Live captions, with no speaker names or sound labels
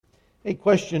Hey,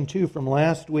 question 2 from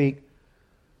last week.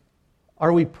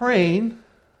 Are we praying?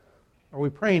 Are we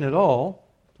praying at all?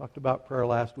 Talked about prayer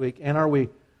last week. And are we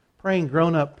praying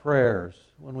grown-up prayers?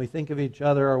 When we think of each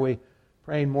other, are we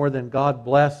praying more than God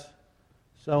bless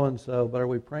so-and-so? But are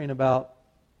we praying about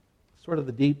sort of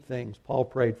the deep things Paul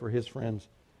prayed for his friends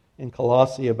in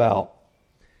Colossae about?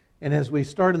 And as we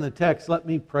start in the text, let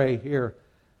me pray here.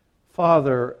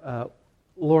 Father,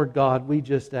 Lord God, we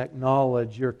just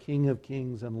acknowledge you're King of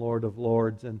Kings and Lord of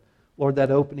Lords. And Lord, that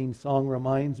opening song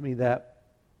reminds me that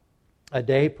a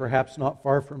day, perhaps not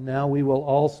far from now, we will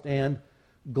all stand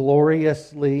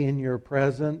gloriously in your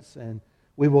presence, and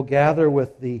we will gather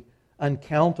with the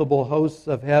uncountable hosts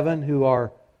of heaven who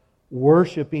are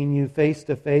worshiping you face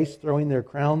to face, throwing their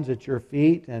crowns at your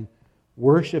feet, and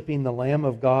worshiping the Lamb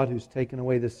of God who's taken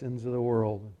away the sins of the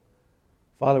world.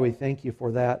 Father, we thank you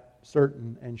for that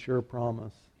certain and sure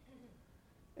promise.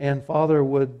 And Father,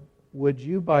 would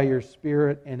you by your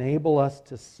Spirit enable us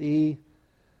to see,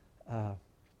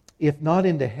 if not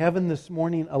into heaven this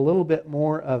morning, a little bit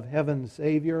more of heaven's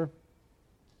Savior?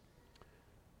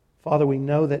 Father, we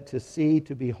know that to see,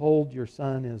 to behold your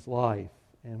Son is life,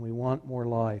 and we want more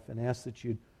life, and ask that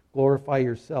you'd glorify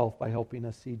yourself by helping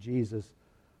us see Jesus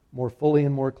more fully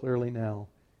and more clearly now.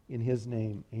 In His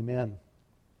name, amen.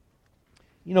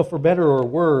 You know, for better or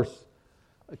worse,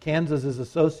 Kansas is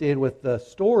associated with the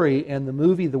story and the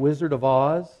movie The Wizard of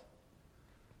Oz.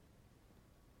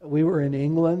 We were in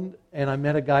England, and I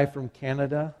met a guy from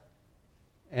Canada,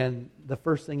 and the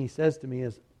first thing he says to me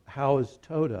is, "How is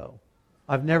Toto?"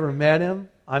 I've never met him.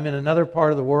 I'm in another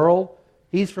part of the world.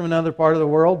 He's from another part of the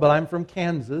world, but I'm from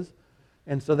Kansas,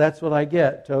 and so that's what I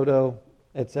get, Toto,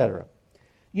 etc.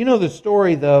 You know the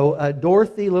story, though.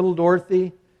 Dorothy, little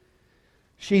Dorothy,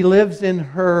 she lives in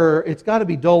her, it's got to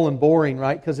be dull and boring,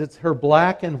 right? Because it's her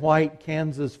black and white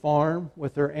Kansas farm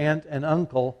with her aunt and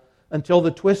uncle until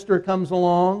the twister comes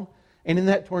along. And in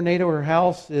that tornado, her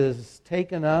house is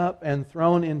taken up and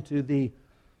thrown into the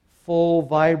full,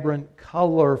 vibrant,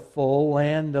 colorful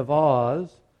land of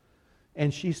Oz.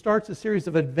 And she starts a series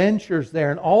of adventures there.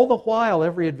 And all the while,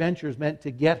 every adventure is meant to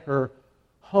get her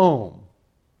home.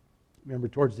 Remember,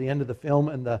 towards the end of the film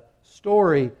and the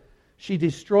story, she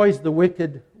destroys the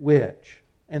wicked witch.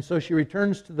 And so she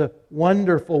returns to the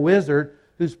wonderful wizard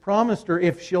who's promised her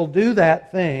if she'll do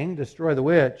that thing, destroy the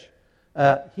witch,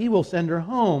 he will send her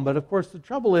home. But of course the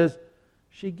trouble is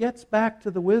she gets back to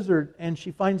the wizard and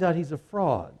she finds out he's a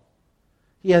fraud.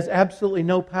 He has absolutely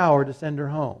no power to send her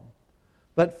home.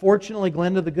 But fortunately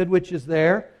Glenda the good witch is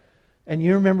there. And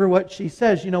you remember what she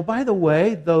says. You know, by the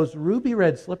way, those ruby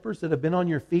red slippers that have been on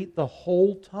your feet the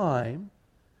whole time,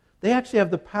 they actually have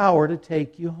the power to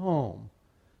take you home.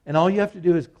 And all you have to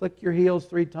do is click your heels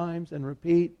 3 times and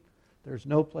repeat, "There's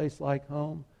no place like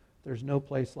home. There's no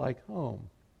place like home."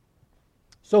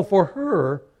 So for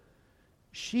her,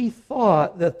 she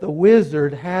thought that the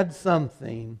wizard had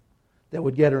something that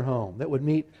would get her home, that would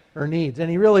meet her needs. And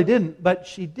he really didn't. But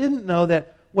she didn't know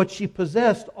that what she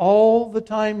possessed all the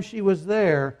time she was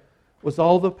there was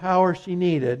all the power she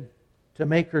needed to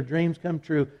make her dreams come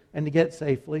true and to get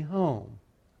safely home.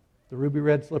 The ruby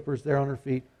red slippers there on her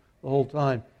feet the whole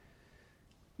time.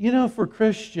 You know, for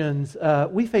Christians,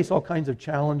 we face all kinds of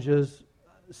challenges,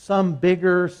 some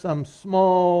bigger, some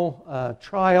small,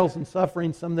 trials and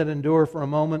suffering, some that endure for a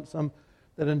moment, some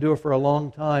that endure for a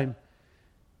long time.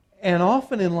 And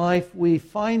often in life we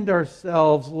find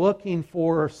ourselves looking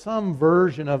for some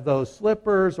version of those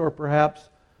slippers, or perhaps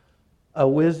a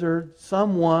wizard,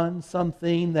 someone,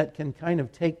 something that can kind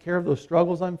of take care of those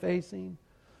struggles I'm facing.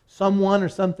 Someone or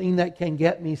something that can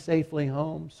get me safely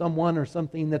home. Someone or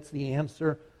something that's the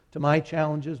answer to my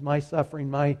challenges, my suffering,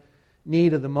 my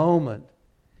need of the moment.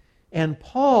 And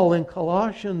Paul in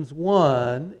Colossians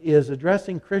 1 is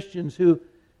addressing Christians who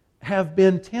have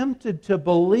been tempted to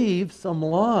believe some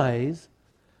lies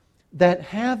that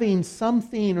having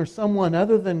something or someone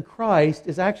other than Christ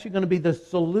is actually going to be the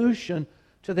solution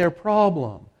to their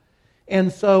problem.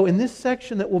 And so in this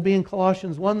section that will be in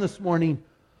Colossians 1 this morning,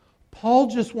 Paul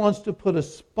just wants to put a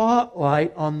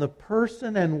spotlight on the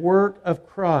person and work of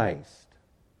Christ.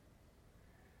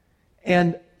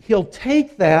 And he'll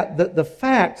take that, the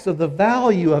facts of the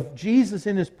value of Jesus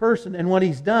in His person and what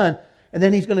He's done, and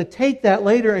then he's going to take that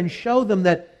later and show them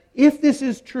that if this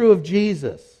is true of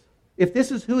Jesus, if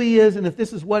this is who He is and if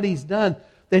this is what He's done,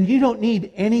 then you don't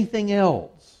need anything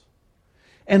else.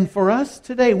 And for us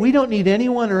today, we don't need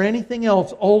anyone or anything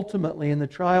else ultimately in the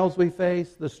trials we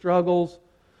face, the struggles,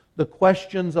 the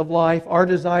questions of life, our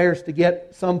desires to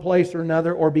get someplace or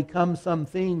another or become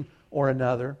something or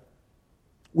another.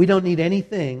 We don't need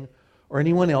anything or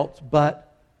anyone else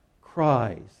but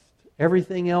Christ.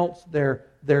 Everything else,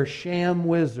 they're sham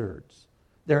wizards.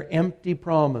 They're empty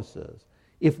promises.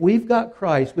 If we've got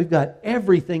Christ, we've got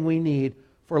everything we need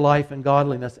for life and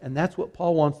godliness. And that's what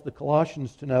Paul wants the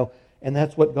Colossians to know. And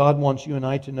that's what God wants you and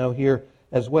I to know here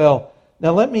as well.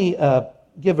 Now let me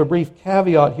give a brief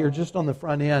caveat here just on the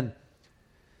front end.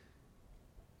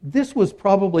 This was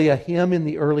probably a hymn in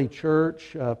the early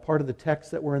church, part of the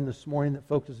text that we're in this morning that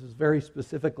focuses very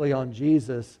specifically on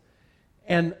Jesus.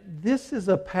 And this is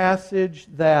a passage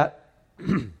that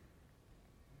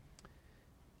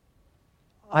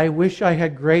I wish I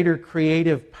had greater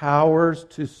creative powers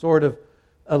to sort of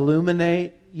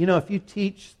illuminate. You know, if you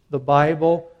teach the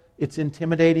Bible, it's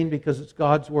intimidating because it's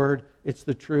God's Word, it's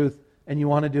the truth, and you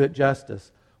want to do it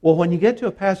justice. Well, when you get to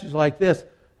a passage like this,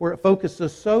 where it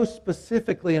focuses so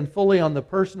specifically and fully on the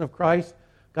person of Christ,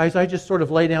 guys, I just sort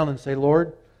of lay down and say,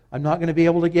 Lord, I'm not going to be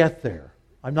able to get there.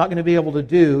 I'm not going to be able to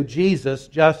do Jesus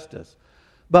justice.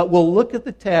 But we'll look at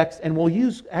the text and we'll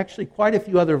use actually quite a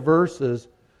few other verses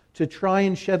to try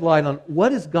and shed light on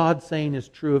what is God saying is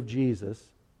true of Jesus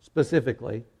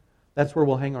specifically. That's where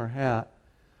we'll hang our hat.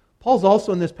 Paul's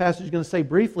also in this passage going to say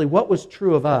briefly what was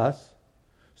true of us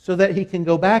so that he can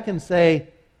go back and say,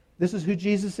 this is who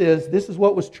Jesus is, this is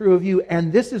what was true of you,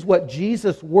 and this is what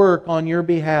Jesus' work on your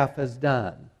behalf has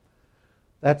done.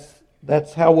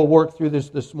 That's how we'll work through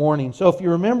this morning. So if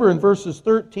you remember in verses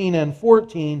 13 and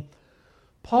 14,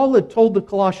 Paul had told the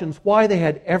Colossians why they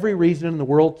had every reason in the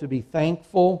world to be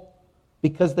thankful,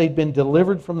 because they'd been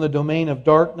delivered from the domain of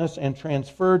darkness and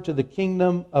transferred to the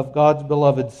kingdom of God's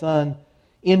beloved Son,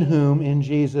 in whom, in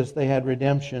Jesus, they had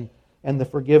redemption and the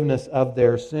forgiveness of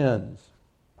their sins.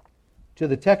 To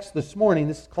the text this morning,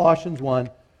 this is Colossians 1,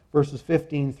 verses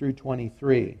 15 through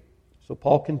 23. So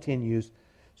Paul continues,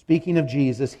 speaking of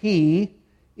Jesus, He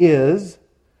is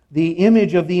the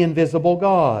image of the invisible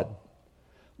God,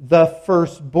 the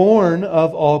firstborn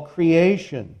of all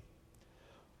creation.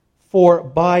 For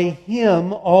by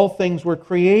Him all things were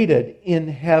created, in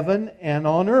heaven and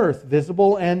on earth,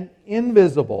 visible and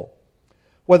invisible,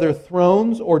 whether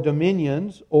thrones or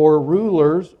dominions or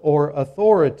rulers or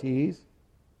authorities.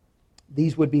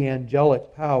 These would be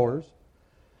angelic powers.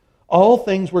 All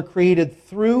things were created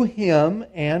through Him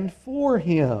and for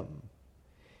Him.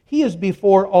 He is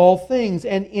before all things,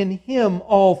 and in Him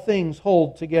all things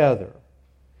hold together.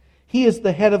 He is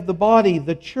the head of the body,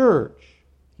 the church.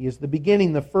 He is the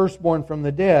beginning, the firstborn from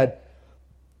the dead.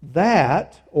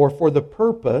 That, or for the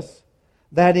purpose,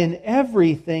 that in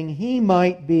everything He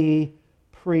might be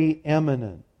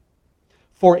preeminent.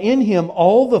 For in Him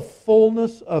all the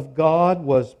fullness of God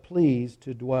was pleased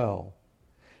to dwell,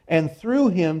 and through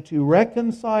Him to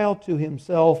reconcile to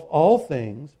Himself all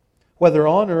things, whether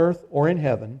on earth or in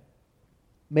heaven,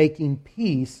 making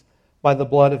peace by the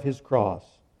blood of His cross.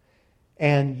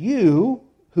 And you,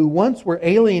 who once were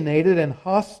alienated and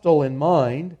hostile in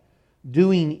mind,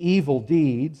 doing evil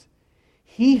deeds,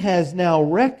 He has now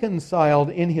reconciled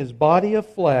in His body of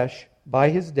flesh by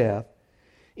His death,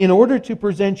 in order to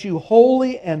present you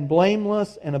holy and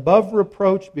blameless and above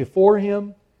reproach before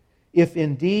Him, if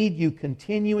indeed you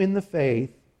continue in the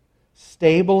faith,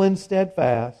 stable and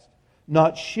steadfast,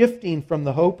 not shifting from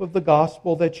the hope of the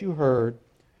gospel that you heard,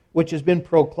 which has been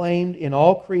proclaimed in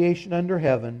all creation under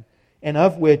heaven, and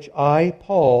of which I,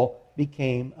 Paul,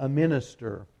 became a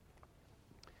minister.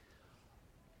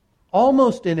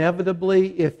 Almost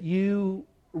inevitably, if you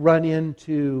run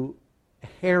into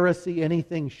heresy,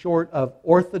 anything short of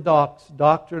orthodox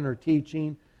doctrine or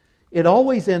teaching, it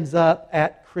always ends up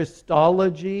at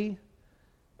Christology,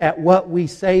 at what we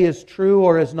say is true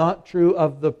or is not true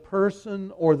of the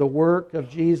person or the work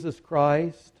of Jesus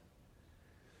Christ.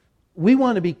 We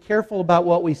want to be careful about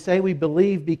what we say we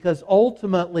believe, because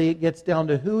ultimately it gets down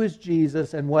to who is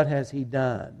Jesus and what has He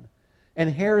done.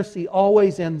 And heresy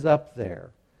always ends up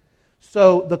there.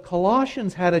 So the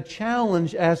Colossians had a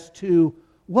challenge as to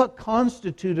what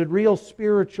constituted real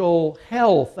spiritual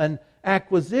health and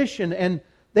acquisition. And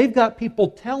they've got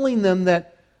people telling them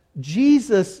that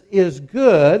Jesus is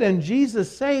good and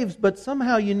Jesus saves, but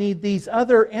somehow you need these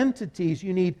other entities.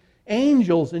 You need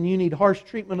angels and you need harsh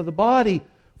treatment of the body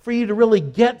for you to really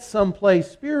get someplace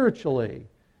spiritually.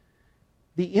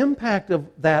 The impact of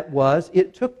that was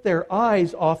it took their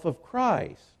eyes off of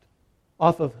Christ,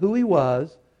 off of who He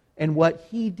was and what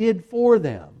He did for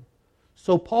them.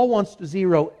 So Paul wants to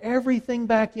zero everything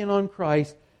back in on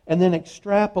Christ and then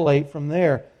extrapolate from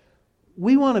there.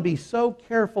 We want to be so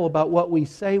careful about what we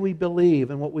say we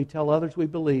believe and what we tell others we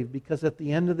believe, because at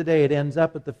the end of the day it ends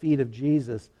up at the feet of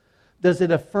Jesus. Does it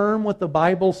affirm what the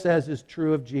Bible says is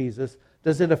true of Jesus?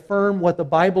 Does it affirm what the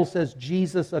Bible says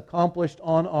Jesus accomplished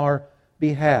on our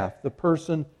behalf, the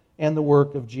person and the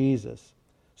work of Jesus.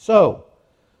 So,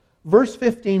 verse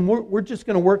 15, we're just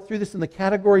going to work through this in the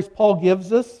categories Paul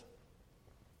gives us.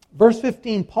 Verse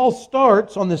 15, Paul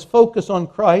starts on this focus on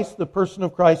Christ, the person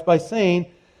of Christ, by saying,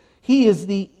 He is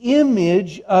the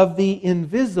image of the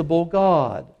invisible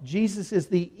God. Jesus is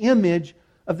the image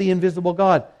of the invisible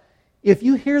God. If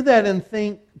you hear that and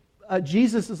think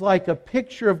Jesus is like a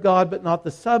picture of God but not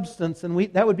the substance, and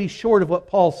that would be short of what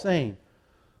Paul's saying.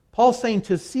 Paul's saying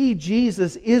to see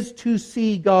Jesus is to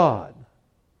see God.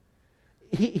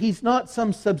 He's not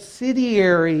some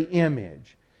subsidiary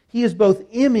image. He is both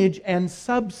image and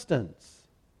substance.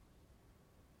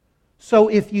 So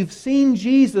if you've seen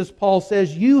Jesus, Paul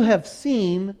says, you have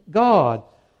seen God.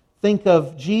 Think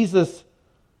of Jesus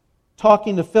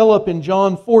talking to Philip in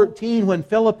John 14 when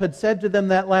Philip had said to them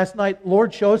that last night,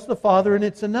 Lord, show us the Father and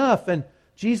it's enough. And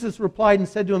Jesus replied and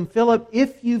said to him, Philip,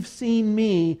 if you've seen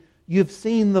me, you've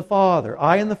seen the Father.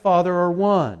 I and the Father are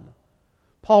one.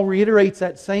 Paul reiterates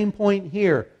that same point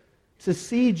here. To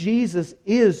see Jesus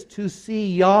is to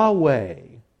see Yahweh.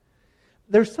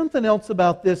 There's something else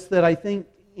about this that I think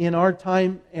in our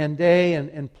time and day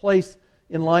and place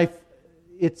in life,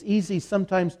 it's easy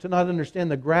sometimes to not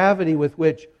understand the gravity with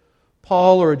which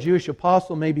Paul or a Jewish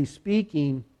apostle may be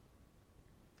speaking.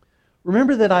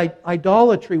 Remember that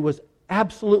idolatry was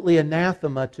absolutely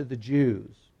anathema to the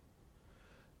Jews.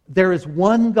 There is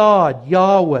one God,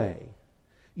 Yahweh.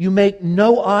 You make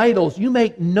no idols. You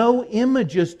make no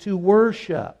images to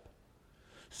worship.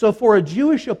 So for a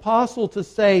Jewish apostle to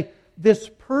say, this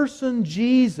person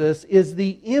Jesus is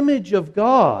the image of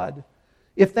God,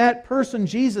 if that person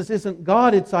Jesus isn't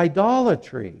God, it's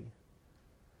idolatry.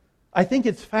 I think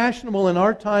it's fashionable in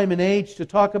our time and age to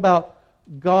talk about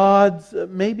gods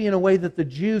maybe in a way that the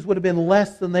Jews would have been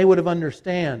less than they would have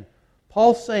understand.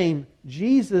 Paul's saying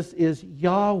Jesus is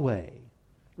Yahweh.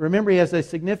 Remember, he has a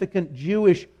significant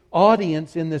Jewish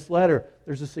audience in this letter.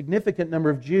 There's a significant number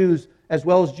of Jews as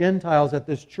well as Gentiles at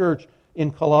this church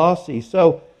in Colossae.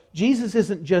 So Jesus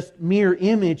isn't just mere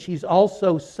image, He's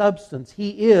also substance. He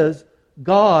is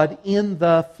God in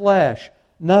the flesh,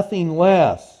 nothing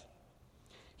less.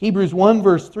 Hebrews 1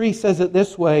 verse 3 says it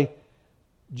this way,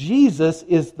 Jesus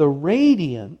is the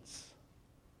radiance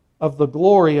of the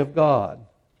glory of God.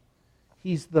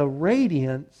 He's the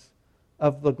radiance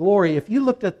of the glory. If you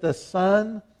looked at the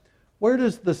sun, where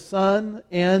does the sun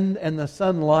end and the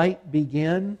sunlight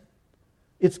begin?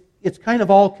 It's kind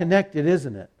of all connected,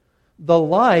 isn't it? The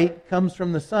light comes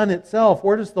from the sun itself.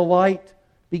 Where does the light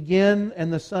begin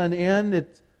and the sun end?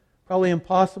 It's probably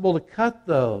impossible to cut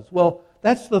those. Well,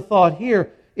 that's the thought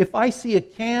here. If I see a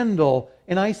candle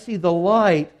and I see the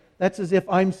light, that's as if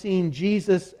I'm seeing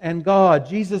Jesus and God.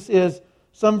 Jesus is,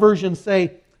 some versions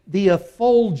say, the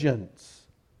effulgence.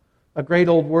 A great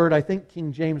old word. I think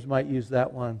King James might use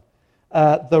that one.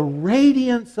 The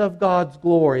radiance of God's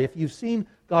glory. If you've seen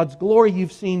God's glory,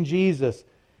 you've seen Jesus.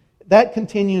 That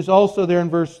continues also there in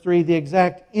verse 3, the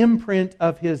exact imprint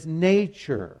of His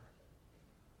nature.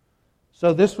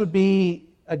 So this would be,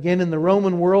 again, in the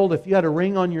Roman world, if you had a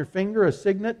ring on your finger, a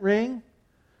signet ring,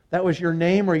 that was your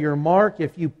name or your mark.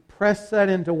 If you pressed that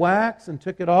into wax and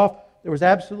took it off, there was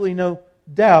absolutely no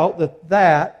doubt that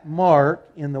that mark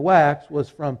in the wax was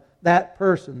from that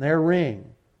person, their ring.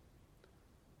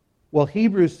 Well,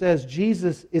 Hebrews says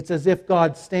Jesus, it's as if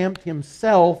God stamped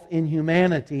Himself in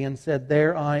humanity and said,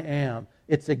 there I am.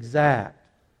 It's exact.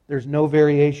 There's no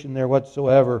variation there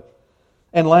whatsoever.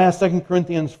 And last, 2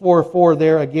 Corinthians 4:4,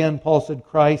 there again, Paul said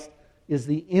Christ is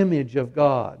the image of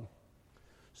God.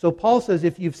 So Paul says,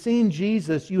 if you've seen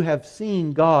Jesus, you have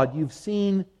seen God. You've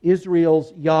seen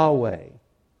Israel's Yahweh.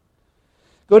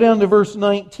 Go down to verse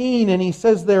 19, and he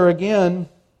says there again,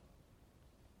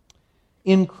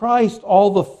 in Christ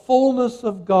all the fullness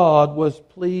of God was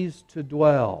pleased to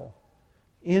dwell.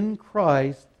 In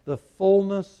Christ the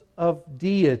fullness of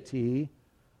deity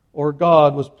or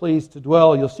God was pleased to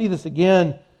dwell. You'll see this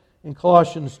again in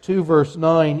Colossians 2 verse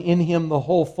 9. In Him the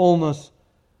whole fullness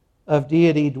of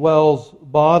deity dwells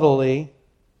bodily.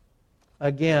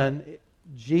 Again,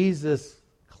 Jesus'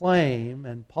 claim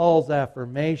and Paul's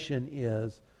affirmation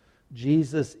is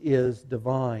Jesus is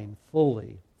divine,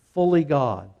 fully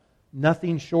God.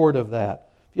 Nothing short of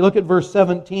that. If you look at verse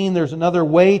 17, there's another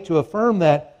way to affirm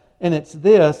that, and it's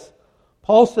this.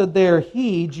 Paul said there,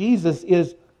 He, Jesus,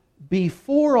 is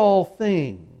before all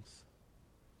things.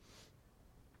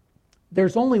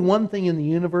 There's only one thing in the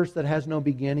universe that has no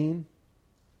beginning,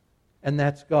 and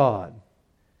that's God.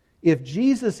 If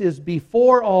Jesus is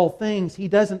before all things, He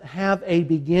doesn't have a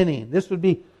beginning. This would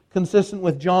be consistent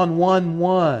with John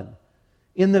 1:1.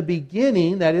 In the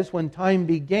beginning, that is when time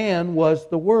began, was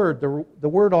the Word. The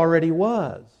Word already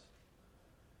was.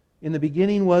 In the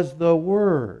beginning was the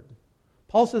Word.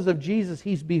 Paul says of Jesus,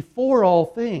 He's before all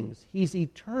things. He's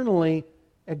eternally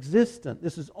existent.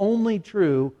 This is only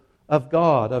true of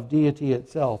God, of deity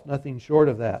itself, nothing short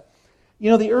of that. You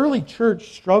know, the early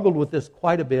church struggled with this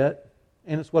quite a bit,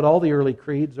 and it's what all the early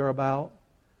creeds are about.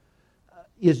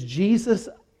 Is Jesus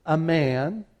a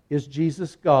man? Is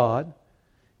Jesus God?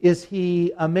 Is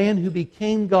He a man who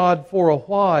became God for a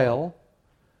while?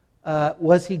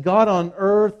 Was He God on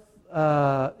earth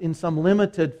in some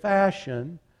limited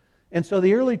fashion? And so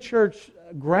the early church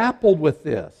grappled with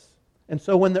this. And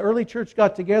so when the early church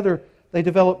got together, they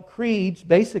developed creeds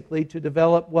basically to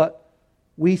develop what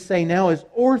we say now is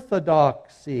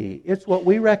orthodoxy. It's what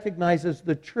we recognize as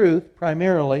the truth,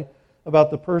 primarily,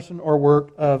 about the person or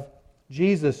work of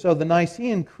Jesus. So the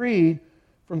Nicene Creed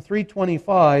from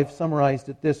 325 summarized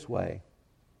it this way.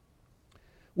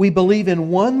 We believe in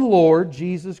one Lord,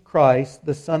 Jesus Christ,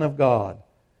 the Son of God,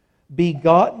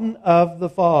 begotten of the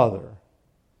Father,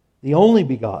 the only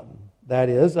begotten, that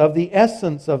is, of the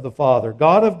essence of the Father,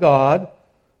 God of God,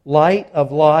 light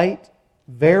of light,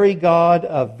 very God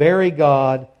of very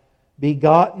God,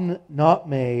 begotten, not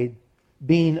made,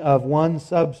 being of one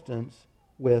substance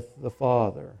with the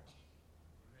Father.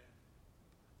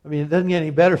 I mean, it doesn't get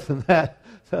any better than that,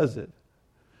 does it?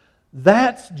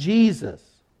 That's Jesus.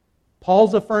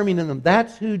 Paul's affirming in them,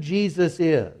 that's who Jesus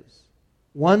is.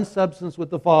 One substance with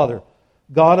the Father.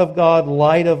 God of God,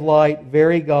 light of light,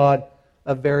 very God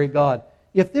of very God.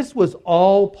 If this was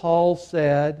all Paul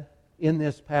said in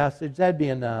this passage, that'd be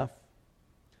enough.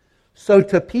 So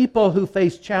to people who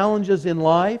face challenges in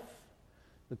life,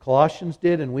 the Colossians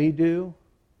did and we do,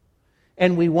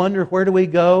 and we wonder where do we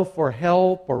go for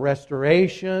help or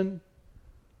restoration,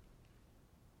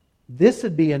 this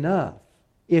would be enough.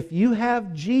 If you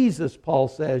have Jesus, Paul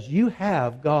says, you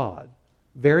have God.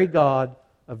 Very God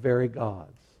of very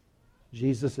gods.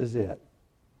 Jesus is it.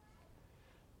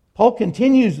 Paul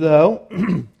continues, though.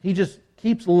 He just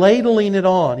keeps ladling it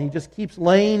on. He just keeps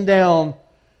laying down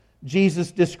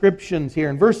Jesus' descriptions here.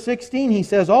 In verse 16, he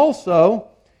says, also,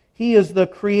 He is the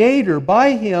Creator.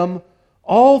 By Him,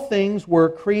 all things were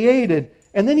created.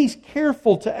 And then he's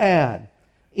careful to add,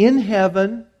 in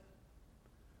heaven,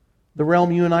 the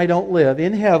realm you and I don't live,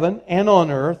 in heaven and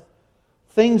on earth,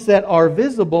 things that are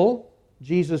visible,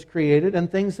 Jesus created,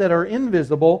 and things that are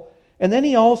invisible. And then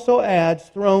he also adds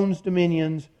thrones,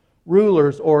 dominions,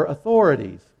 rulers, or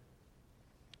authorities.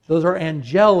 Those are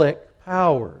angelic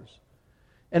powers.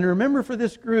 And remember, for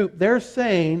this group, they're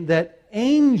saying that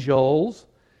angels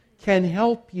can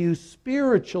help you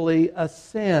spiritually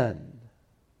ascend.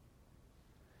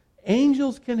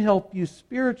 Angels can help you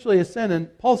spiritually ascend.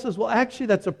 And Paul says, well, actually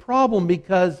that's a problem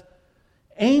because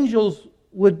angels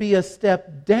would be a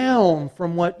step down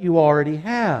from what you already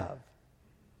have.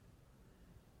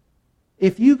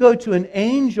 If you go to an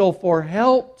angel for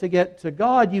help to get to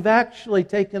God, you've actually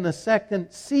taken a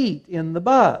second seat in the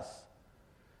bus.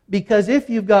 Because if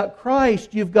you've got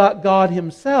Christ, you've got God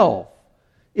Himself.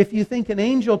 If you think an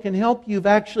angel can help you, you've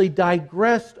actually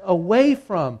digressed away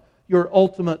from your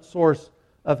ultimate source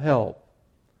of help.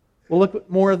 We'll look at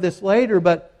more of this later,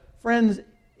 but friends,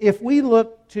 if we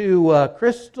look to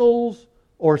crystals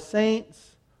or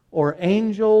saints or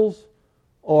angels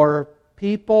or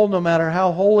people, no matter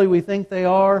how holy we think they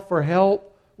are, for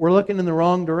help, we're looking in the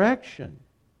wrong direction.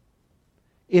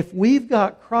 If we've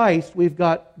got Christ, we've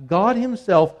got God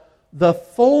Himself, the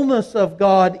fullness of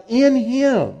God in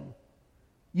Him.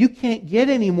 You can't get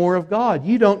any more of God.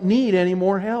 You don't need any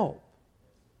more help.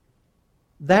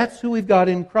 That's who we've got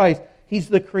in Christ. He's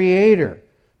the Creator.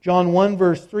 John 1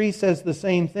 verse 3 says the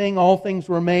same thing. All things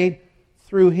were made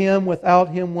through Him. Without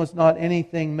Him was not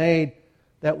anything made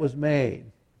that was made.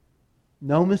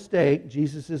 No mistake,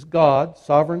 Jesus is God,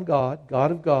 sovereign God,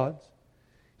 God of gods.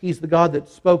 He's the God that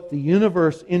spoke the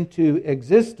universe into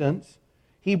existence.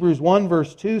 Hebrews 1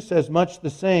 verse 2 says much the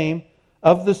same,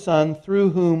 of the Son,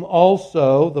 through whom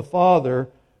also the Father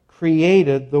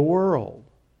created the world.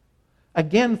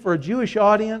 Again, for a Jewish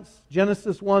audience,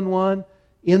 Genesis 1:1,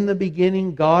 in the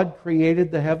beginning God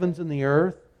created the heavens and the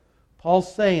earth.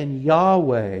 Paul's saying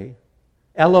Yahweh,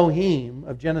 Elohim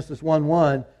of Genesis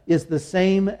 1:1, is the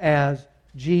same as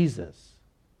Jesus.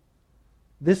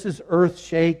 This is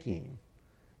earth-shaking.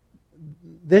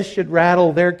 This should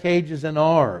rattle their cages and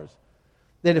ours.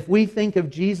 That if we think of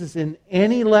Jesus in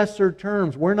any lesser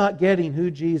terms, we're not getting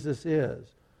who Jesus is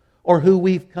or who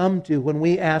we've come to when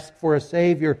we ask for a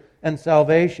Savior and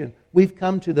salvation. We've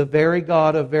come to the very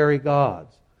God of very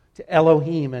gods, to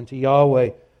Elohim and to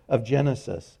Yahweh of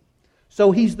Genesis.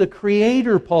 So He's the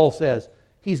Creator, Paul says.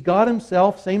 He's God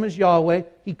Himself, same as Yahweh.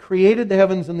 He created the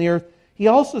heavens and the earth. He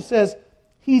also says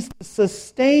He's the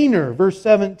sustainer. Verse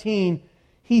 17,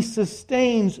 He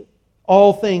sustains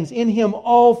all things. In Him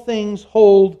all things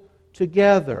hold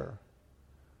together.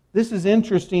 This is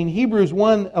interesting. Hebrews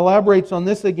 1 elaborates on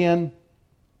this again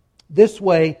this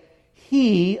way.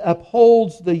 He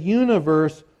upholds the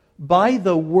universe by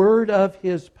the word of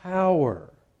His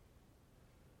power.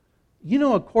 You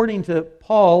know, according to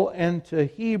Paul and to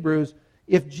Hebrews,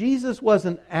 if Jesus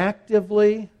wasn't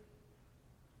actively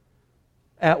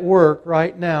at work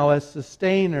right now as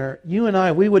sustainer, you and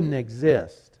I, we wouldn't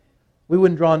exist. We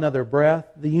wouldn't draw another breath.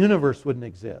 The universe wouldn't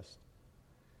exist.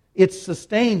 It's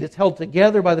sustained, it's held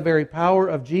together by the very power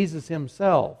of Jesus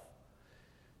Himself.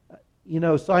 You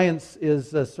know, science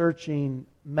is searching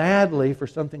madly for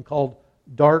something called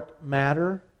dark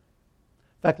matter.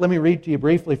 In fact, let me read to you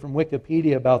briefly from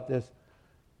Wikipedia about this.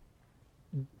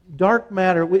 Dark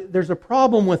matter, there's a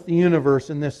problem with the universe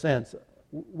in this sense,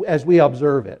 as we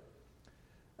observe it.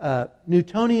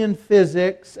 Newtonian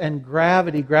physics and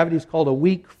gravity is called a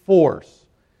weak force.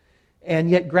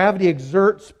 And yet gravity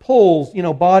exerts pulls,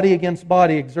 body against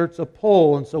body exerts a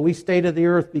pull. And so we stay to the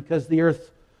earth because the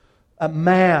earth's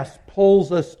mass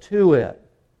pulls us to it.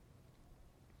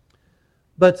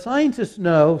 But scientists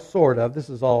know, sort of, this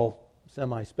is all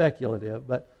semi-speculative,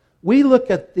 but we look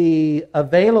at the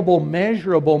available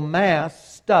measurable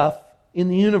mass stuff in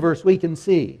the universe we can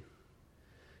see.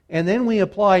 And then we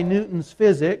apply Newton's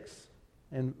physics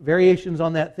and variations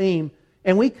on that theme,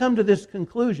 and we come to this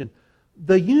conclusion.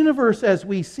 The universe as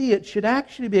we see it should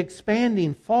actually be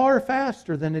expanding far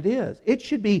faster than it is. It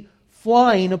should be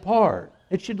flying apart.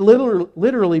 It should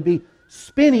literally be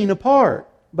spinning apart,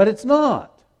 but it's not.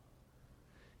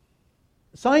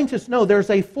 Scientists know there's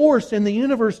a force in the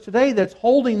universe today that's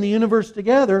holding the universe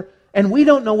together, and we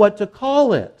don't know what to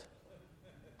call it.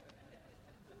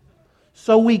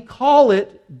 So we call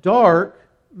it dark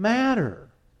matter.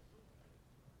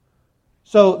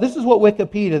 So this is what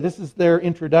Wikipedia, this is their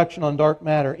introduction on dark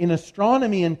matter. In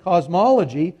astronomy and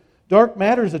cosmology, dark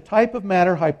matter is a type of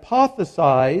matter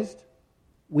hypothesized.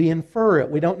 We infer it.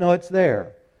 We don't know it's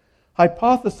there.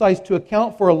 Hypothesized to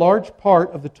account for a large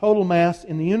part of the total mass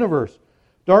in the universe.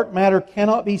 Dark matter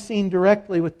cannot be seen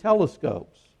directly with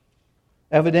telescopes.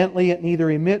 Evidently, it neither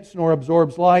emits nor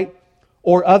absorbs light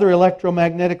or other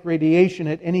electromagnetic radiation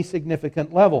at any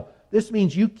significant level. This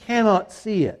means you cannot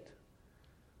see it.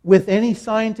 With any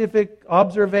scientific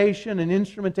observation and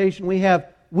instrumentation we have,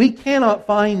 we cannot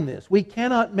find this. We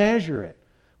cannot measure it.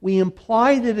 We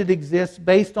imply that it exists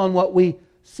based on what we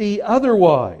see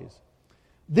otherwise.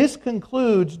 This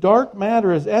concludes dark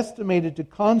matter is estimated to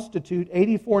constitute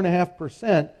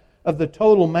 84.5% of the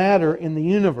total matter in the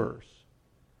universe.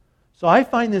 So I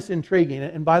find this intriguing.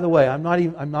 And by the way, I'm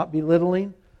not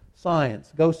belittling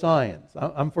science. Go science.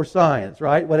 I'm for science,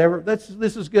 right? Whatever. This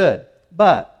is good.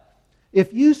 But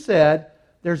if you said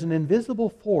there's an invisible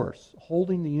force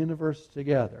holding the universe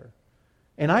together,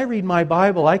 and I read my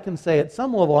Bible, I can say at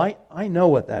some level I know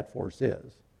what that force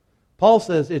is. Paul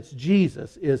says it's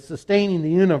Jesus is sustaining the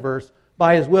universe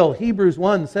by His will. Hebrews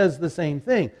 1 says the same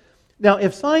thing. Now,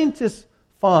 if scientists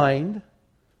find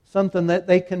something that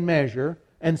they can measure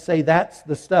and say that's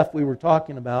the stuff we were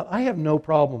talking about, I have no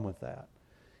problem with that.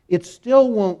 It still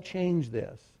won't change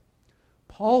this.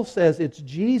 Paul says it's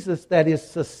Jesus that is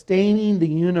sustaining the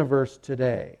universe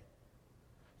today.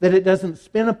 That it doesn't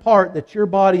spin apart, that your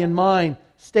body and mind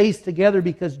stays together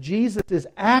because Jesus is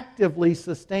actively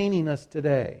sustaining us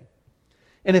today.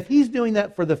 And if He's doing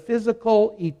that for the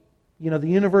physical, the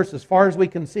universe as far as we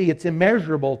can see, it's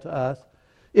immeasurable to us.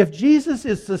 If Jesus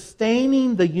is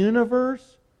sustaining the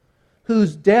universe,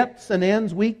 whose depths and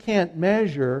ends we can't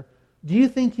measure, do you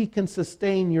think He can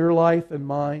sustain your life and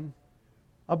mine?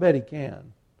 I'll bet He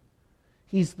can.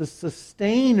 He's the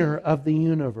sustainer of the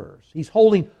universe. He's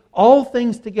holding all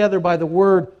things together by the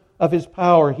word of His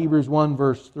power, Hebrews 1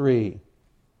 verse 3.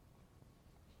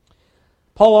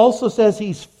 Paul also says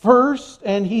He's first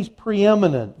and He's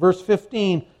preeminent. Verse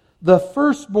 15, the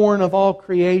firstborn of all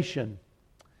creation.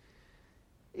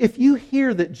 If you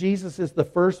hear that Jesus is the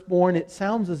firstborn, it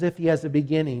sounds as if He has a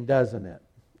beginning, doesn't it?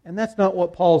 And that's not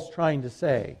what Paul's trying to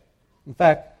say. In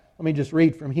fact, let me just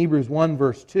read from Hebrews 1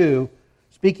 verse 2.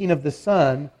 Speaking of the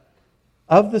Son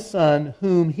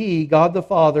whom He, God the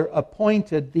Father,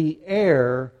 appointed the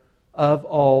heir of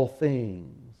all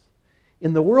things.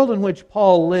 In the world in which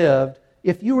Paul lived,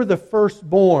 if you were the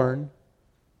firstborn,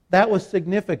 that was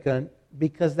significant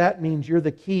because that means you're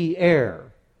the key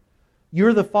heir.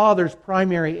 You're the Father's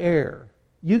primary heir.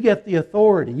 You get the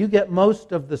authority. You get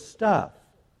most of the stuff.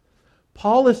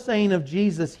 Paul is saying of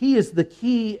Jesus, He is the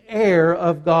key heir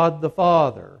of God the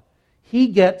Father. He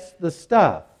gets the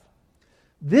stuff.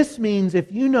 This means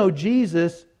if you know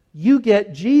Jesus, you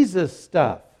get Jesus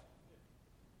stuff.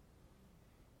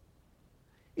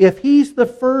 If He's the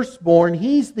firstborn,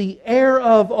 He's the heir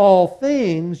of all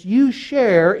things, you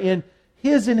share in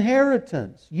His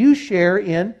inheritance. You share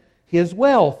in His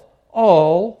wealth,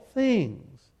 all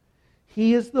things.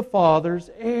 He is the Father's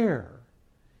heir.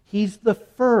 He's the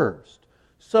first.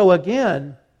 So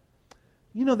again,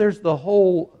 there's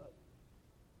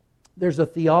a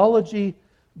theology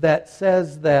that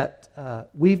says that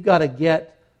we've got to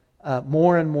get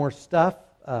more and more stuff,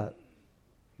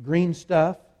 green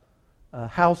stuff,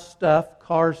 house stuff,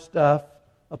 car stuff,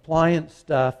 appliance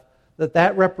stuff,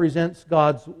 that represents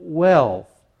God's wealth.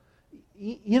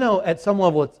 At some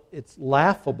level it's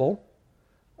laughable.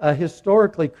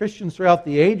 Historically, Christians throughout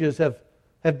the ages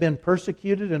have been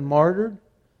persecuted and martyred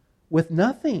with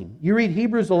nothing. You read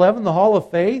Hebrews 11, the hall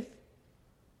of faith,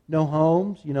 no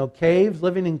homes, caves,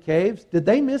 living in caves. Did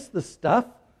they miss the stuff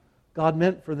God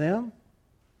meant for them?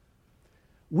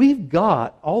 We've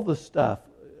got all the stuff.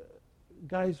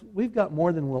 Guys, we've got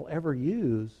more than we'll ever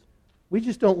use. We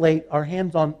just don't lay our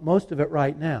hands on most of it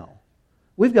right now.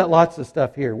 We've got lots of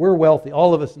stuff here. We're wealthy.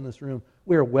 All of us in this room,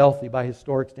 we are wealthy by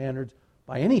historic standards,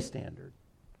 by any standard.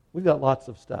 We've got lots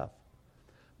of stuff.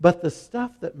 But the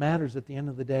stuff that matters at the end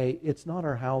of the day, it's not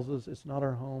our houses, it's not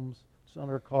our homes, it's not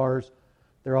our cars.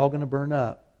 They're all going to burn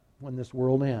up when this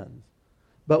world ends.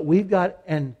 But we've got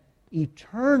an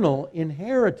eternal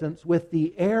inheritance with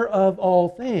the heir of all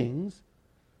things,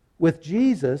 with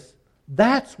Jesus.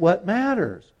 That's what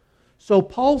matters. So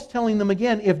Paul's telling them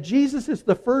again, if Jesus is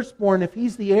the firstborn, if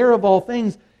He's the heir of all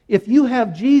things, if you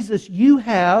have Jesus, you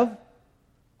have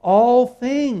all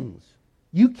things.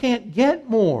 You can't get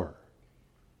more.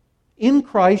 In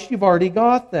Christ, you've already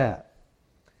got that.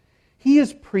 He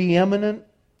is preeminent,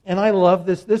 and I love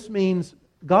this. This means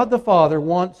God the Father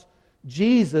wants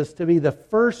Jesus to be the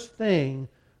first thing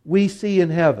we see in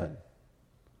heaven.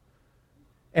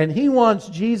 And He wants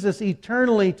Jesus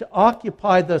eternally to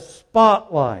occupy the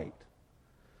spotlight,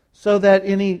 so that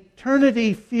in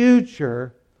eternity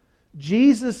future,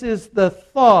 Jesus is the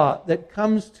thought that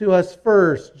comes to us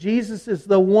first. Jesus is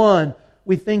the one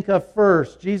we think of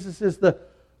first. Jesus is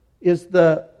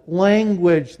the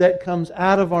language that comes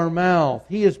out of our mouth.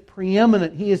 He is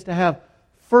preeminent. He is to have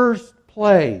first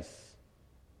place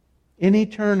in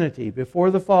eternity before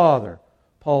the Father,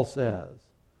 Paul says.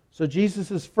 So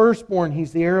Jesus is firstborn.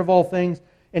 He's the heir of all things,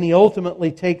 and He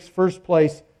ultimately takes first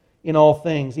place in all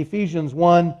things. Ephesians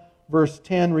 1 verse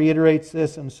 10 reiterates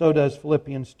this, and so does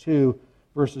Philippians 2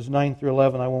 verses 9 through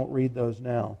 11. I won't read those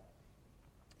now.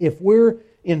 If we're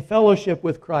in fellowship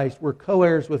with Christ, we're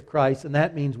co-heirs with Christ, and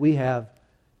that means we have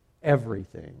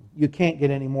everything. You can't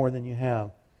get any more than you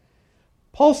have.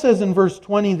 Paul says in verse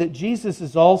 20 that Jesus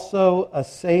is also a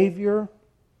Savior.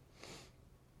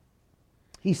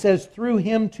 He says, through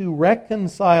Him to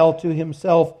reconcile to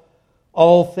Himself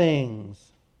all things.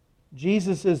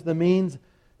 Jesus is the means,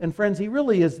 and friends, He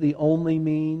really is the only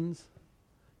means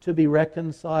to be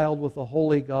reconciled with a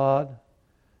holy God.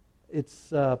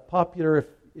 It's popular,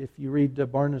 if you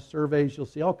read Barna's surveys, you'll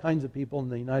see all kinds of people in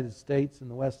the United States and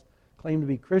the West claim to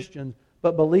be Christians,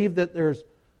 but believe that there's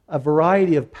a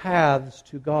variety of paths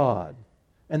to God.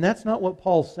 And that's not what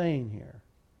Paul's saying here.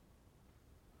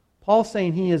 Paul's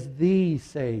saying He is the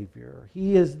Savior.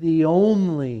 He is the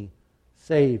only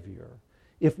Savior.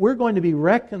 If we're going to be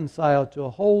reconciled to a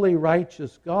holy,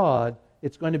 righteous God,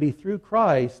 it's going to be through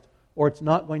Christ, or it's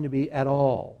not going to be at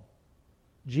all.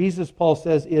 Jesus, Paul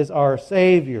says, is our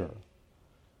Savior.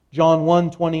 John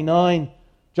 1:29,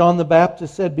 John the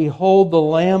Baptist said, "Behold the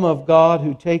Lamb of God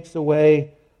who takes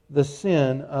away the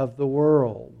sin of the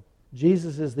world."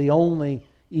 Jesus is the only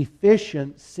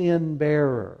efficient sin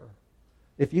bearer.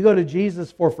 If you go to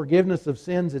Jesus for forgiveness of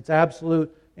sins, it's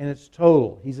absolute and it's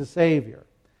total. He's a Savior.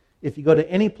 If you go to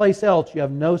any place else, you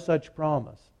have no such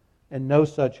promise and no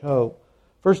such hope.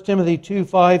 1 Timothy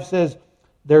 2:5 says,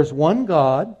 there's one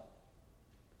God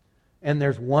and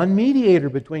there's one mediator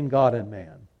between God and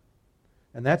man.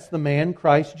 And that's the man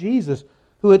Christ Jesus,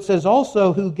 who it says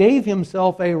also, who gave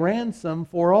Himself a ransom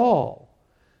for all.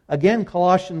 Again,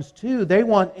 Colossians 2, they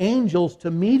want angels to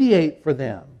mediate for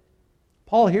them.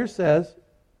 Paul here says,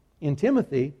 in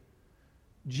Timothy,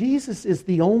 Jesus is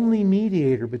the only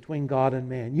mediator between God and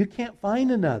man. You can't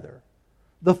find another.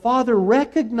 The Father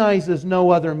recognizes no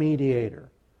other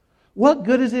mediator. What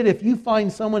good is it if you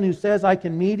find someone who says, I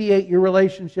can mediate your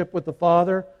relationship with the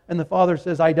Father, and the Father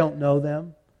says, I don't know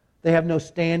them. They have no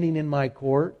standing in my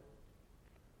court.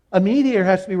 A mediator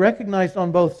has to be recognized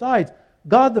on both sides.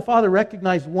 God the Father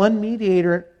recognized one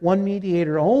mediator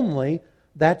only.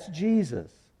 That's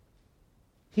Jesus.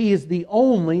 He is the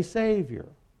only Savior.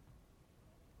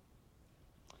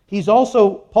 He's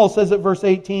also, Paul says at verse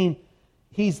 18,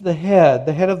 He's the head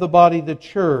of the body, the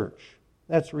church.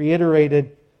 That's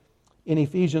reiterated in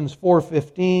Ephesians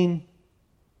 4:15.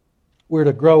 We're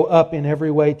to grow up in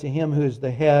every way to Him who is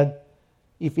the head.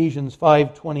 Ephesians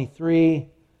 5:23,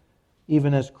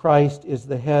 even as Christ is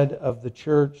the head of the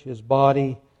church, His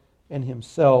body, and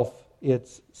Himself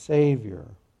its Savior.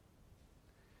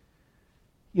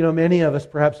 You know, many of us,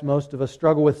 perhaps most of us,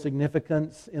 struggle with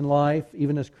significance in life,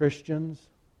 even as Christians,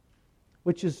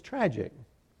 which is tragic.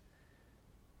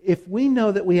 If we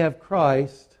know that we have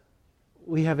Christ,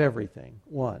 we have everything,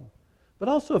 one. But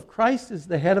also, if Christ is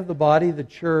the head of the body, the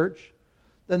church,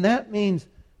 then that means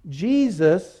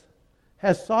Jesus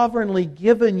has sovereignly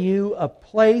given you a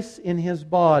place in His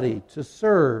body to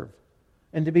serve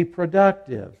and to be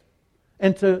productive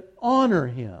and to honor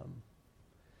Him.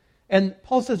 And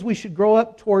Paul says we should grow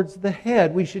up towards the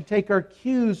head. We should take our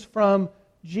cues from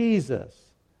Jesus.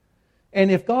 And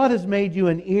if God has made you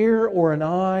an ear or an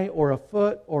eye or a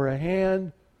foot or a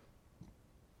hand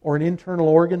or an internal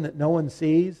organ that no one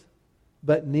sees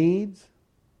but needs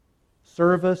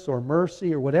service or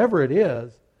mercy or whatever it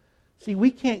is, see,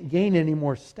 we can't gain any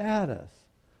more status.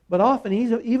 But often,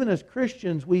 even as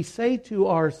Christians, we say to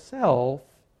ourselves,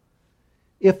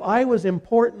 if I was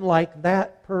important like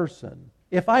that person,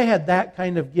 if I had that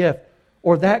kind of gift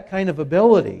or that kind of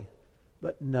ability,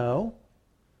 but no,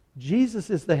 Jesus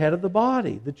is the head of the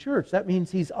body, the church. That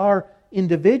means He's our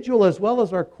individual as well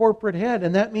as our corporate head.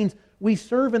 And that means we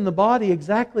serve in the body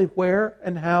exactly where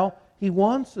and how He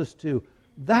wants us to.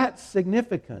 That's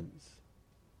significance.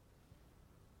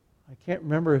 I can't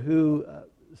remember who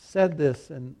said this,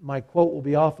 and my quote will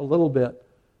be off a little bit.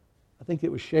 I think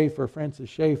it was Schaeffer, Francis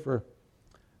Schaeffer.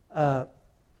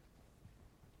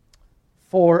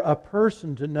 For a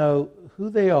person to know who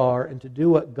they are and to do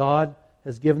what God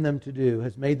has given them to do,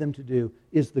 has made them to do,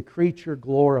 is the creature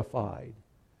glorified.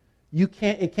 It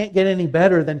can't get any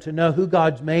better than to know who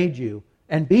God's made you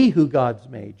and be who God's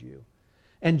made you.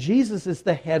 And Jesus is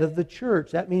the head of the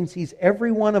church. That means He's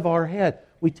every one of our head.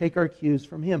 We take our cues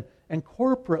from Him. And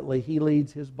corporately, He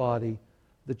leads His body,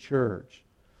 the church.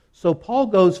 So Paul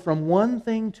goes from one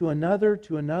thing to another,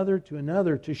 to another, to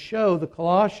another, to show the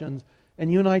Colossians,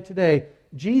 and you and I today,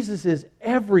 Jesus is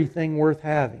everything worth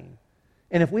having.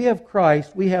 And if we have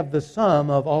Christ, we have the sum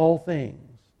of all things.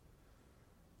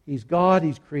 He's God,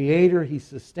 He's Creator, He's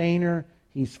Sustainer,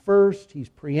 He's first, He's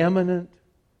preeminent,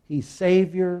 He's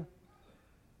Savior.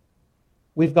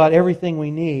 We've got everything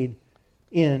we need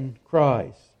in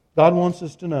Christ. God wants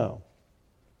us to know.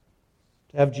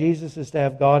 To have Jesus is to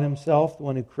have God Himself, the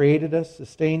one who created us,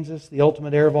 sustains us, the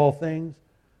ultimate heir of all things,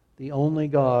 the only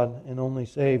God and only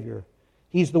Savior.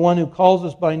 He's the one who calls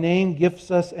us by name,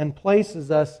 gifts us, and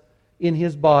places us in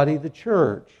His body, the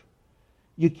church.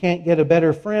 You can't get a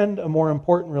better friend, a more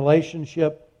important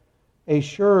relationship, a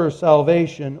surer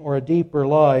salvation, or a deeper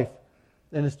life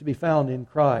than is to be found in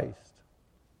Christ.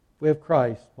 If we have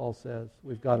Christ, Paul says,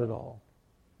 we've got it all.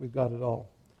 We've got it all.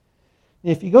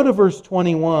 If you go to verse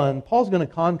 21, Paul's going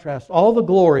to contrast all the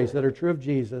glories that are true of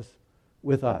Jesus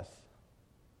with us.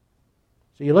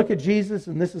 So you look at Jesus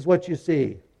and this is what you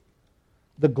see.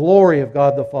 The glory of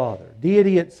God the Father,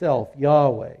 deity itself,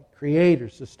 Yahweh, Creator,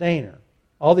 Sustainer,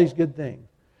 all these good things.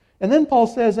 And then Paul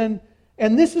says, and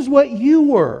this is what you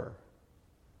were.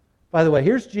 By the way,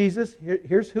 here's Jesus,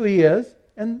 here's who He is,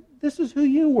 and this is who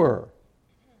you were.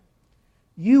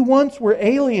 You once were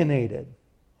alienated,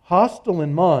 hostile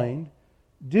in mind,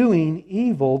 doing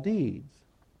evil deeds.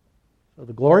 So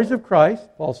the glories of Christ,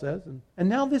 Paul says, and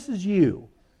now this is you.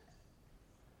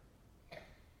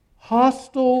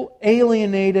 Hostile,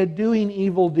 alienated, doing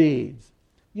evil deeds.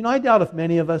 You know, I doubt if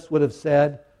many of us would have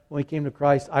said when we came to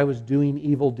Christ, I was doing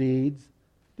evil deeds.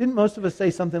 Didn't most of us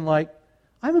say something like,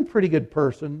 I'm a pretty good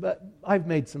person, but I've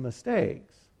made some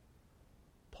mistakes?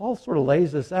 Paul sort of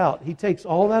lays this out. He takes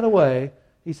all that away.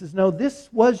 He says, no, this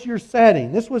was your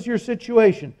setting. This was your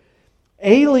situation.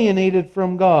 Alienated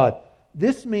from God.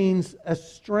 This means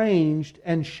estranged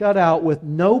and shut out with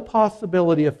no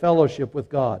possibility of fellowship with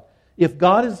God. If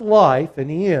God is life, and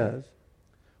He is,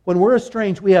 when we're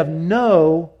estranged, we have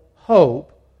no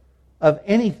hope of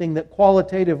anything that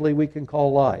qualitatively we can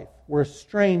call life. We're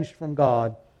estranged from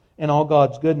God and all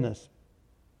God's goodness.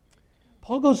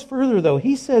 Paul goes further, though.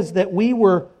 He says that we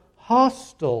were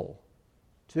hostile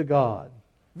to God.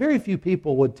 Very few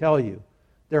people would tell you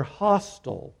they're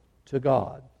hostile to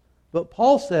God. But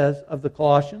Paul says of the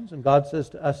Colossians, and God says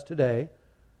to us today,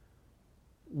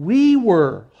 we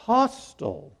were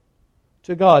hostile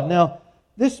to God. Now,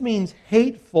 this means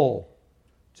hateful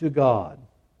to God.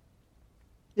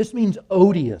 This means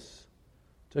odious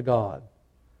to God.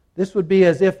 This would be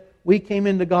as if we came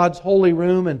into God's holy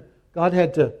room and God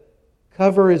had to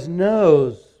cover His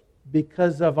nose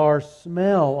because of our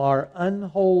smell, our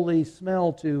unholy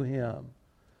smell to Him.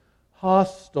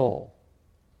 Hostile.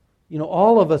 You know,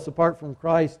 all of us, apart from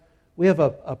Christ, we have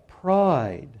a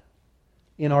pride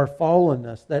in our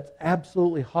fallenness that's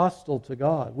absolutely hostile to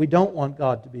God. We don't want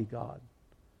God to be God.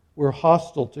 We're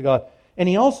hostile to God. And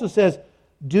he also says,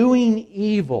 doing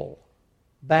evil,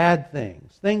 bad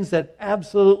things, things that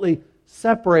absolutely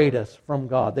separate us from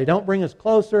God. They don't bring us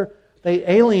closer, they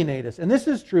alienate us. And this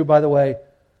is true, by the way,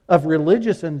 of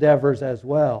religious endeavors as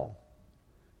well.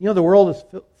 You know, the world is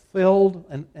filled,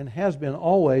 and has been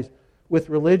always, with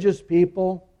religious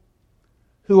people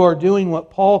who are doing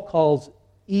what Paul calls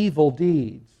evil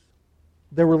deeds.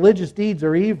 Their religious deeds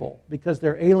are evil because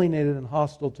they're alienated and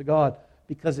hostile to God,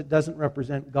 because it doesn't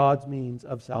represent God's means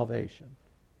of salvation.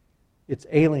 It's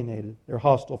alienated. They're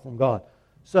hostile from God.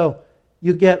 So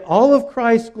you get all of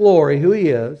Christ's glory, who He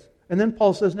is, and then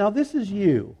Paul says, now this is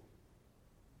you.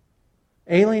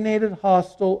 Alienated,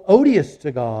 hostile, odious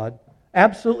to God,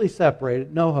 absolutely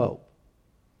separated, no hope.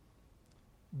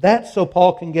 That's so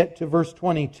Paul can get to verse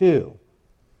 22.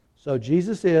 So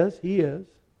Jesus is, He is,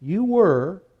 you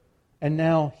were, and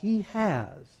now He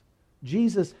has.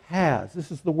 Jesus has.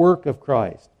 This is the work of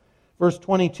Christ. Verse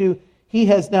 22, He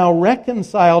has now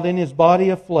reconciled in His body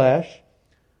of flesh.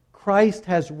 Christ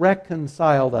has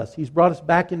reconciled us. He's brought us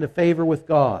back into favor with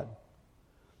God,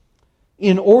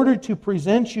 in order to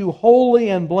present you holy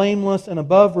and blameless and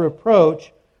above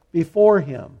reproach before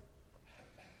Him.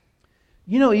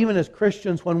 You know, even as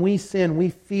Christians, when we sin, we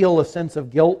feel a sense of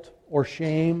guilt or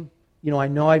shame. You know, I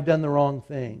know I've done the wrong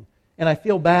thing, and I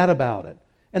feel bad about it.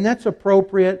 And that's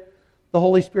appropriate. The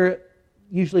Holy Spirit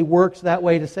usually works that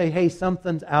way to say, hey,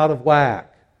 something's out of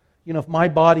whack. You know, if my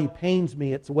body pains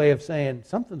me, it's a way of saying,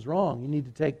 something's wrong. You need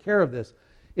to take care of this.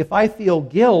 If I feel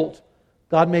guilt,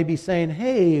 God may be saying,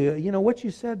 hey, you know, what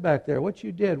you said back there, what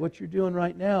you did, what you're doing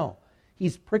right now.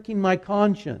 He's pricking my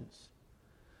conscience.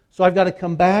 So I've got to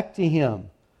come back to Him.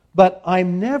 But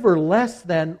I'm never less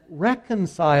than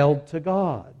reconciled to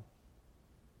God.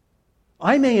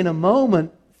 I may in a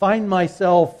moment find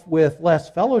myself with less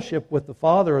fellowship with the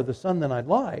Father or the Son than I'd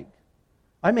like.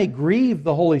 I may grieve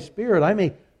the Holy Spirit. I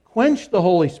may quench the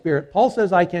Holy Spirit. Paul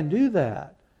says I can do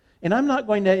that. And I'm not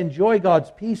going to enjoy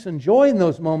God's peace and joy in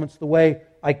those moments the way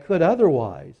I could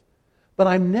otherwise. But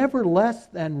I'm never less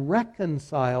than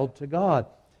reconciled to God.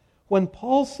 When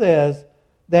Paul says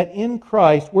that in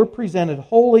Christ we're presented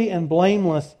holy and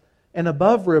blameless and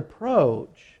above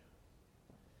reproach,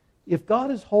 if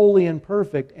God is holy and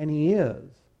perfect, and He is,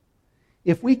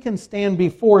 if we can stand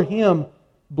before Him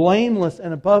blameless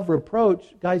and above reproach,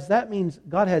 guys, that means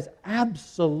God has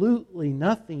absolutely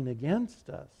nothing against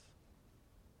us.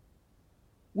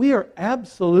 We are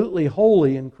absolutely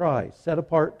holy in Christ, set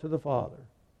apart to the Father.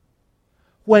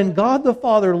 When God the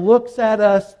Father looks at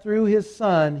us through His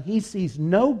Son, He sees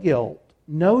no guilt,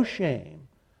 no shame,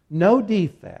 no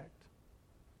defect.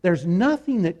 There's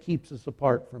nothing that keeps us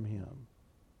apart from Him.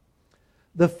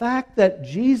 The fact that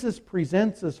Jesus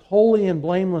presents us holy and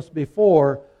blameless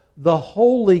before the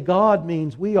holy God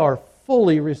means we are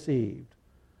fully received.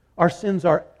 Our sins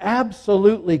are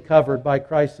absolutely covered by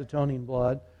Christ's atoning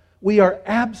blood. We are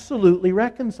absolutely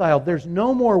reconciled. There's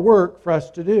no more work for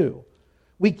us to do.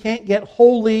 We can't get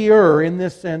holier in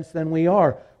this sense than we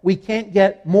are. We can't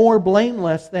get more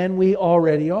blameless than we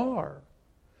already are.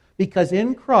 Because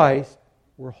in Christ,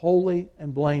 we're holy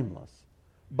and blameless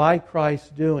by Christ's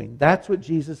doing. That's what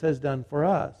Jesus has done for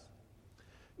us.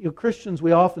 You know, Christians,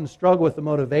 we often struggle with the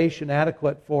motivation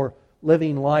adequate for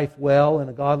living life well in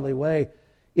a godly way.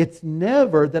 It's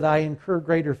never that I incur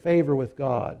greater favor with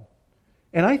God.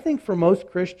 And I think for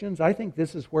most Christians, I think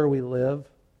this is where we live.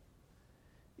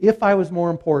 If I was more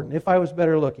important, if I was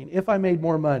better looking, if I made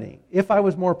more money, if I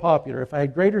was more popular, if I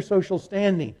had greater social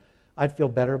standing, I'd feel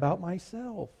better about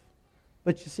myself.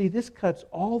 But you see, this cuts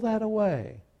all that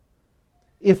away.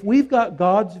 If we've got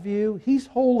God's view, He's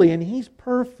holy and He's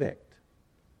perfect.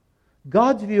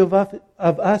 God's view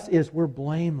of us is we're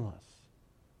blameless.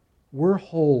 We're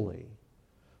holy.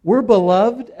 We're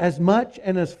beloved as much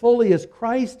and as fully as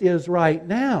Christ is right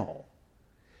now.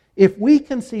 If we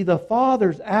can see the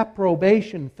Father's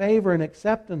approbation, favor, and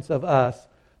acceptance of us,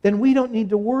 then we don't need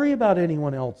to worry about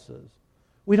anyone else's.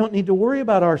 We don't need to worry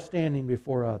about our standing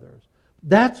before others.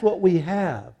 That's what we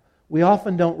have. We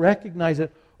often don't recognize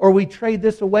it, or we trade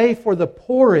this away for the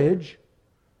porridge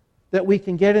that we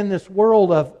can get in this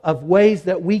world of ways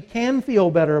that we can feel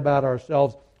better about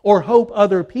ourselves or hope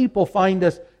other people find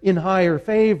us in higher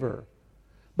favor.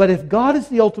 But if God is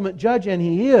the ultimate judge, and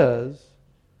He is,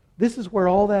 this is where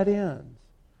all that ends.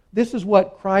 This is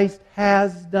what Christ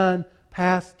has done,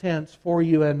 past tense, for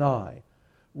you and I.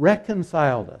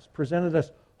 Reconciled us, presented us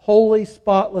holy,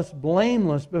 spotless,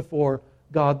 blameless before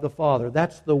God the Father.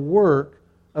 That's the work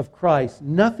of Christ.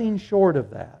 Nothing short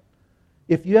of that.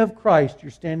 If you have Christ,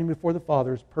 your standing before the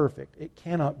Father is perfect. It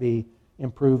cannot be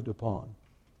improved upon.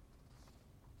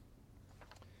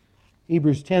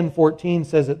 Hebrews 10:14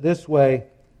 says it this way,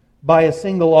 by a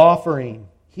single offering,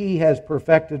 He has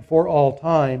perfected for all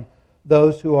time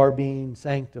those who are being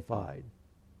sanctified.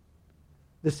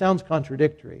 This sounds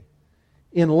contradictory.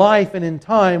 In life and in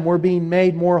time, we're being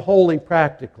made more holy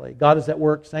practically. God is at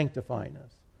work sanctifying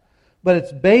us. But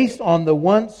it's based on the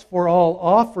once-for-all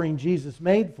offering Jesus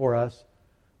made for us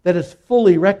that has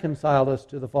fully reconciled us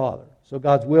to the Father. So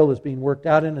God's will is being worked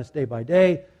out in us day by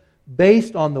day,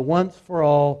 based on the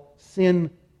once-for-all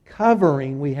sin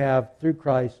covering we have through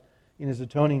Christ in His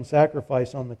atoning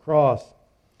sacrifice on the cross.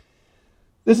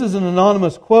 This is an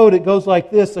anonymous quote. It goes like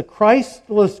this, a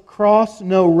Christless cross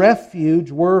no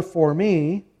refuge were for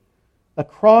me. A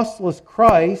crossless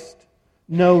Christ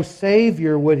no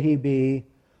Savior would He be.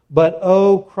 But,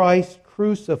 O Christ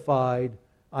crucified,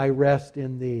 I rest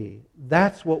in Thee.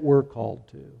 That's what we're called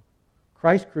to.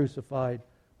 Christ crucified,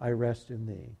 I rest in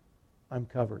Thee. I'm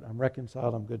covered. I'm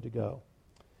reconciled. I'm good to go.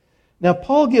 Now,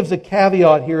 Paul gives a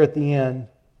caveat here at the end.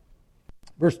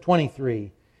 Verse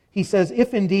 23. He says,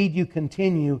 if indeed you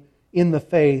continue in the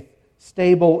faith,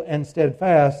 stable and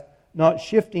steadfast, not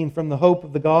shifting from the hope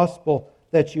of the gospel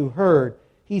that you heard.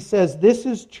 He says, this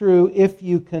is true if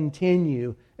you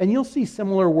continue. And you'll see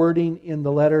similar wording in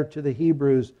the letter to the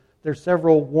Hebrews. There's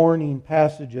several warning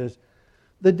passages.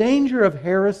 The danger of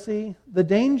heresy, the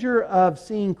danger of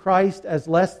seeing Christ as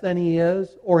less than He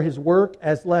is, or His work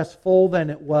as less full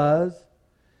than it was,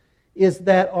 is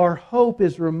that our hope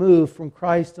is removed from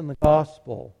Christ and the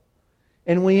gospel.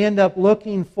 And we end up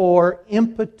looking for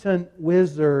impotent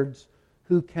wizards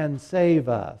who can save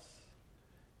us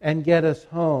and get us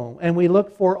home. And we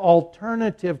look for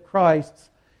alternative Christs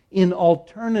in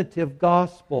alternative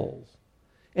gospels.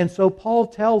 And so Paul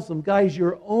tells them, guys,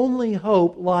 your only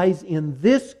hope lies in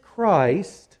this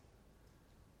Christ,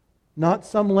 not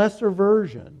some lesser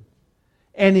version,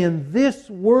 and in this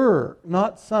work,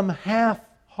 not some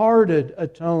half-hearted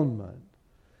atonement.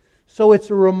 So it's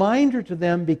a reminder to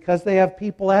them, because they have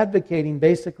people advocating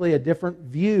basically a different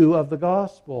view of the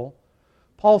gospel.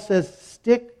 Paul says,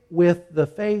 stick with the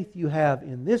faith you have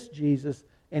in this Jesus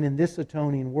and in this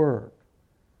atoning work.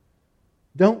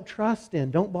 Don't trust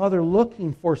in, don't bother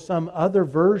looking for some other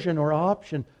version or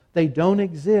option. They don't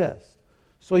exist.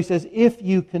 So he says, if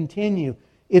you continue,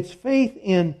 it's faith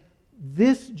in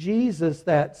this Jesus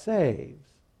that saves.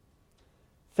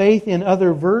 Faith in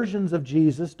other versions of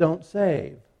Jesus don't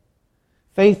save.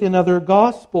 Faith in other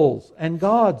gospels and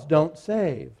gods don't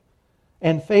save.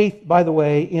 And faith, by the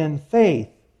way, in faith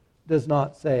does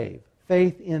not save.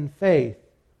 Faith in faith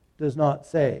does not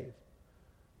save.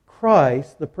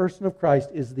 Christ, the person of Christ,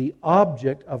 is the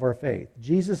object of our faith.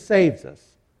 Jesus saves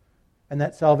us. And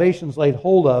that salvation is laid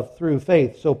hold of through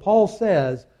faith. So Paul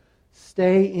says,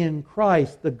 stay in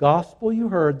Christ. The gospel you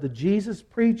heard, the Jesus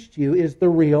preached to you, is the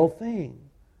real thing.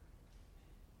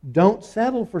 Don't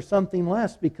settle for something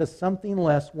less, because something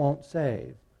less won't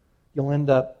save. You'll end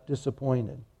up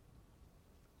disappointed.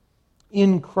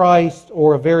 In Christ,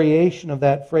 or a variation of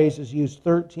that phrase, is used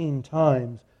 13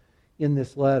 times in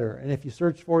this letter. And if you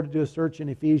search for it, to do a search in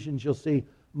Ephesians, you'll see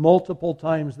multiple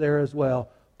times there as well.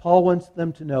 Paul wants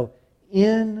them to know,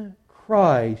 in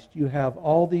Christ you have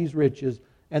all these riches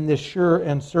and this sure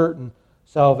and certain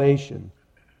salvation.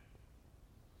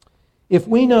 If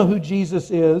we know who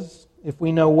Jesus is, if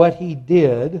we know what He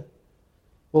did,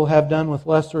 we'll have done with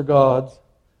lesser gods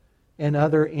and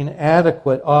other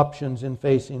inadequate options in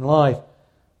facing life.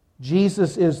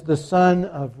 Jesus is the Son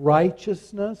of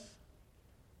righteousness.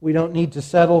 We don't need to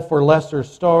settle for lesser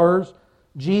stars.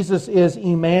 Jesus is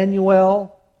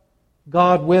Emmanuel,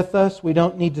 God with us. We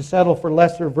don't need to settle for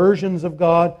lesser versions of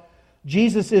God.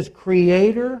 Jesus is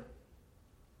Creator.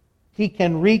 He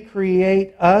can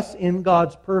recreate us in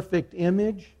God's perfect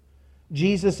image.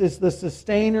 Jesus is the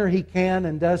Sustainer. He can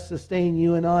and does sustain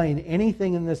you and I in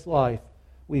anything in this life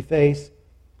we face.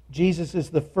 Jesus is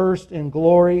the first in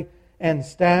glory and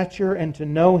stature, and to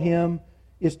know Him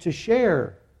is to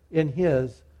share in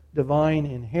His divine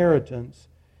inheritance.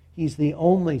 He's the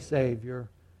only Savior.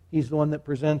 He's the one that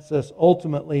presents us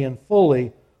ultimately and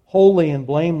fully, holy and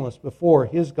blameless before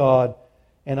His God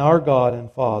and our God and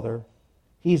Father.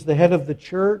 He's the head of the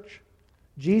church.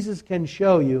 Jesus can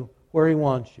show you where He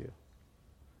wants you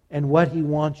and what He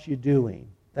wants you doing.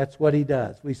 That's what He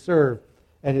does. We serve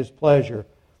at His pleasure.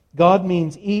 God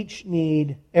means each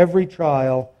need, every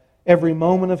trial, every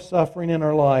moment of suffering in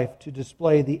our life to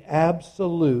display the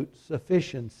absolute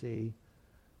sufficiency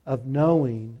of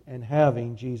knowing and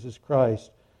having Jesus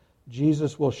Christ.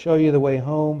 Jesus will show you the way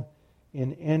home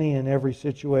in any and every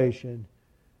situation.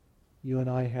 You and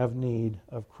I have need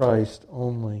of Christ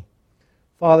only.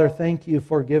 Father, thank You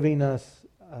for giving us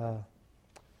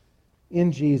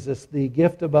in Jesus the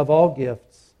gift above all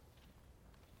gifts.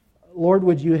 Lord,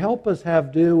 would You help us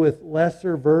have do with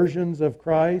lesser versions of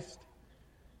Christ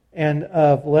and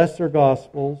of lesser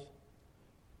gospels?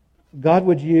 God,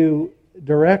 would You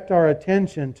direct our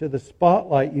attention to the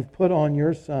spotlight You've put on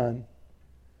Your Son?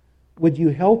 Would You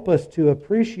help us to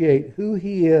appreciate who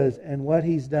He is and what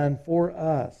He's done for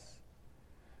us?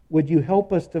 Would You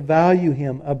help us to value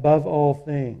Him above all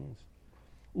things?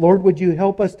 Lord, would You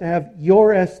help us to have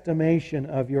Your estimation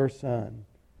of Your Son?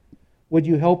 Would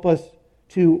You help us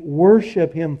to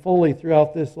worship Him fully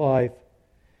throughout this life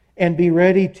and be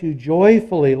ready to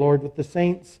joyfully, Lord, with the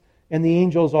saints and the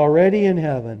angels already in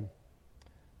heaven,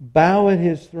 bow at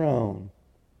His throne,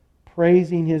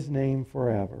 praising His name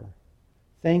forever.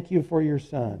 Thank You for Your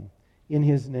Son. In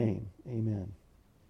His name, amen.